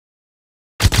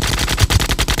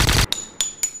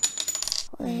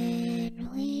when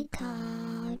we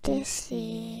call this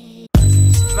shit.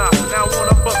 Nah, now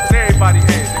I'm busting everybody's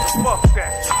head. Fuck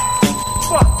that.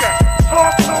 Fuck that.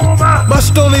 Talk to him out. My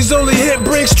stonies only hit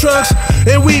Brinks trucks,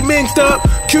 and we minked up.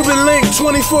 Cuban link,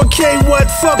 24K, what?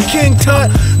 Fuck King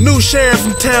Tut. New sheriff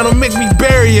in town'll make me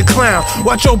bury a clown.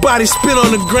 Watch your body spin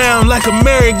on the ground like a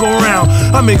merry-go-round.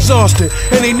 I'm exhausted.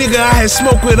 Any nigga I had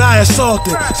smoked with, I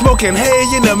assaulted. Smoking hay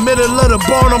in the middle of the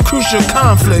barn on crucial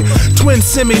conflict. Twin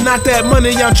semi, knock that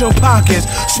money out your pockets.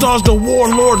 Starz the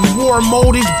warlord in war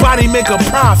mode, each body make a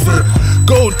profit.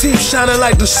 Gold teeth shining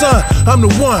like the sun, I'm the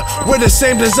one. We're the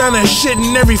same designer shit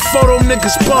in every photo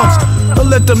niggas bumps. Don't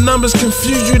let them numbers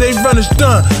confuse you, they run is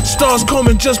done. Starz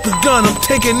Coleman just begun, I'm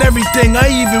taking everything, I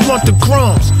even want the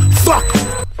crumbs. Fuck.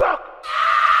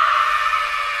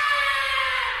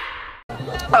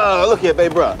 Look here,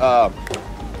 babe, bro.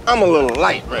 I'm a little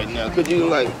light right now. Could you,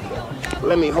 like,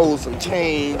 let me hold some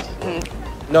change?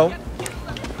 No.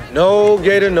 No,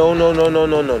 Gator, no.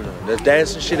 That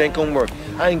dancing shit ain't gonna work.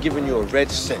 I ain't giving you a red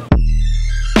cent.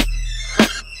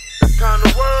 It's time to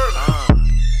work.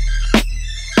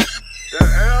 That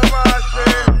LORDMOBB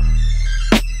shit.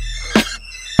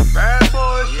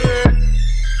 FatBoi shit.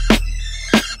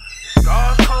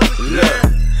 Starz shit.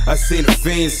 I seen the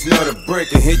fiend snort a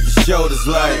brick and hit your shoulders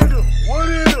like What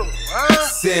do you do? Huh?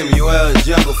 Samuel and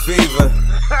Jungle Fever.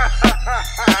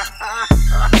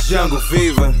 Jungle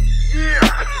Fever. Yeah.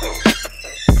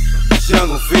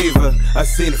 Jungle Fever. I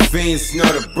seen the fiend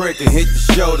snort a brick and hit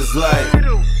your shoulders like What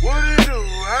do you do?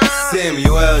 Huh?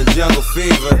 Samuel and Jungle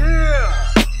Fever.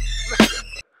 Yeah.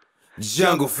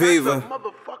 Jungle Fever.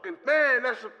 Motherfucking man,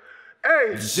 that's a.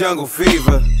 Hey. Jungle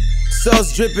Fever.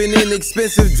 Sauce dripping in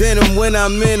expensive denim when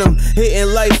I'm in them.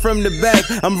 Hitting light from the back,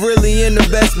 I'm really in the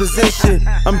best position.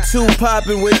 I'm too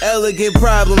poppin' with elegant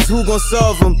problems, who gon'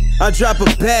 solve them? I drop a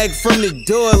bag from the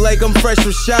door like I'm fresh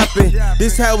from shopping.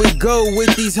 This how we go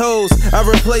with these hoes, I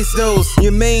replace those.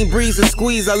 Your main breeze and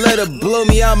squeeze, I let her blow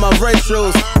me out my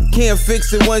retros. Can't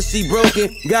fix it once she broken,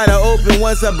 gotta open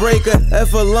once I break her.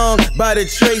 F along by the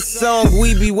Trace song,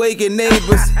 we be waking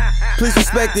neighbors. Please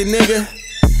respect it, nigga.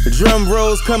 The drum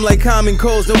rolls come like common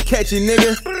colds, don't catch it,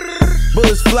 nigga.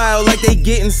 Bullets fly out like they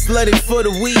getting slutted for the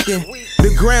weekend.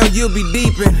 The ground you'll be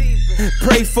deep in.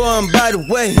 Pray for him, by the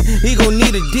way, he gon'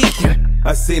 need a deacon.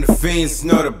 I seen the fiend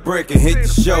snort a brick and hit the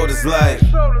shoulders like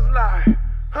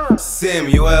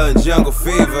Samuel and Jungle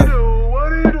Fever. What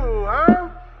do you do, huh?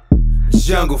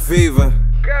 Jungle Fever.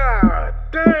 God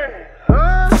damn,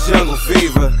 huh? Jungle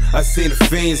Fever. I seen the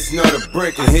fiend snort a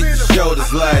brick and hit the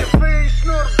shoulders like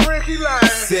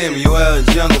Samuel and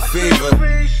Jungle Fever.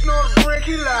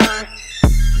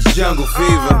 Jungle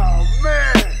Fever. Oh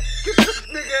man, get this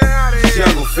nigga out of here.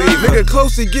 Jungle Fever. Nigga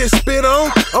closely get spit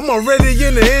on, I'm already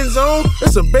in the end zone.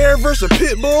 It's a bear versus a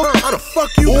pit bull, how the fuck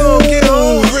you gon' get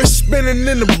on? Wrist spinning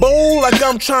in the bowl like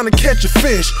I'm trying to catch a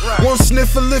fish. One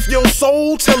sniff and lift your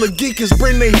soul, tell the geekers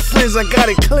bring they friends, I got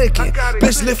it clicking.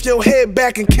 Bitch, lift your head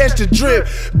back and catch the drip.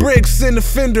 Bricks in the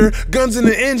fender, guns in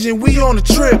the engine, we on the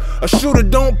trip. A shooter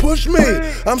don't push me,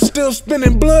 I'm still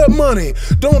spending blood money.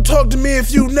 Don't talk to me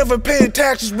if you never paid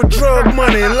taxes with drug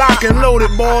money. Lock and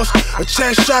loaded, boss. A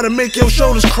chest shot to make your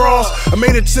shoulders cross. I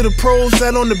made it to the pros,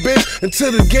 sat on the bench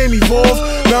until the game evolved.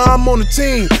 Now I'm on the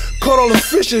team, caught all the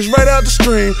fishes right out the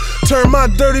stream. Turn my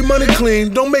dirty money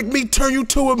clean, don't make me turn you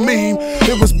to a meme.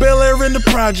 It was Bel Air in the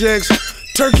projects,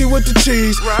 turkey with the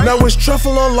cheese. Now it's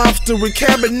truffle on lobster with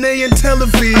Cabernet in Tel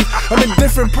Aviv. I'm in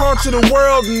different parts of the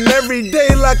world and every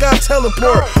day like I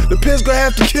teleport. The pins gonna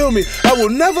have to kill me, I will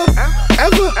never,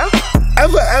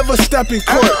 ever step in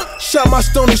court. Shot my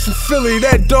stonies from Philly,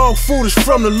 that dog food is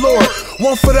from the Lord.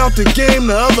 One foot out the game,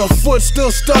 the other foot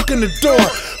still stuck in the door.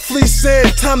 Fleece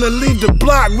said, time to leave the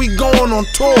block, we going on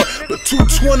tour. But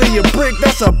 $220 a brick,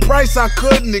 that's a price I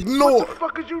couldn't ignore. What the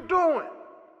fuck is you doing?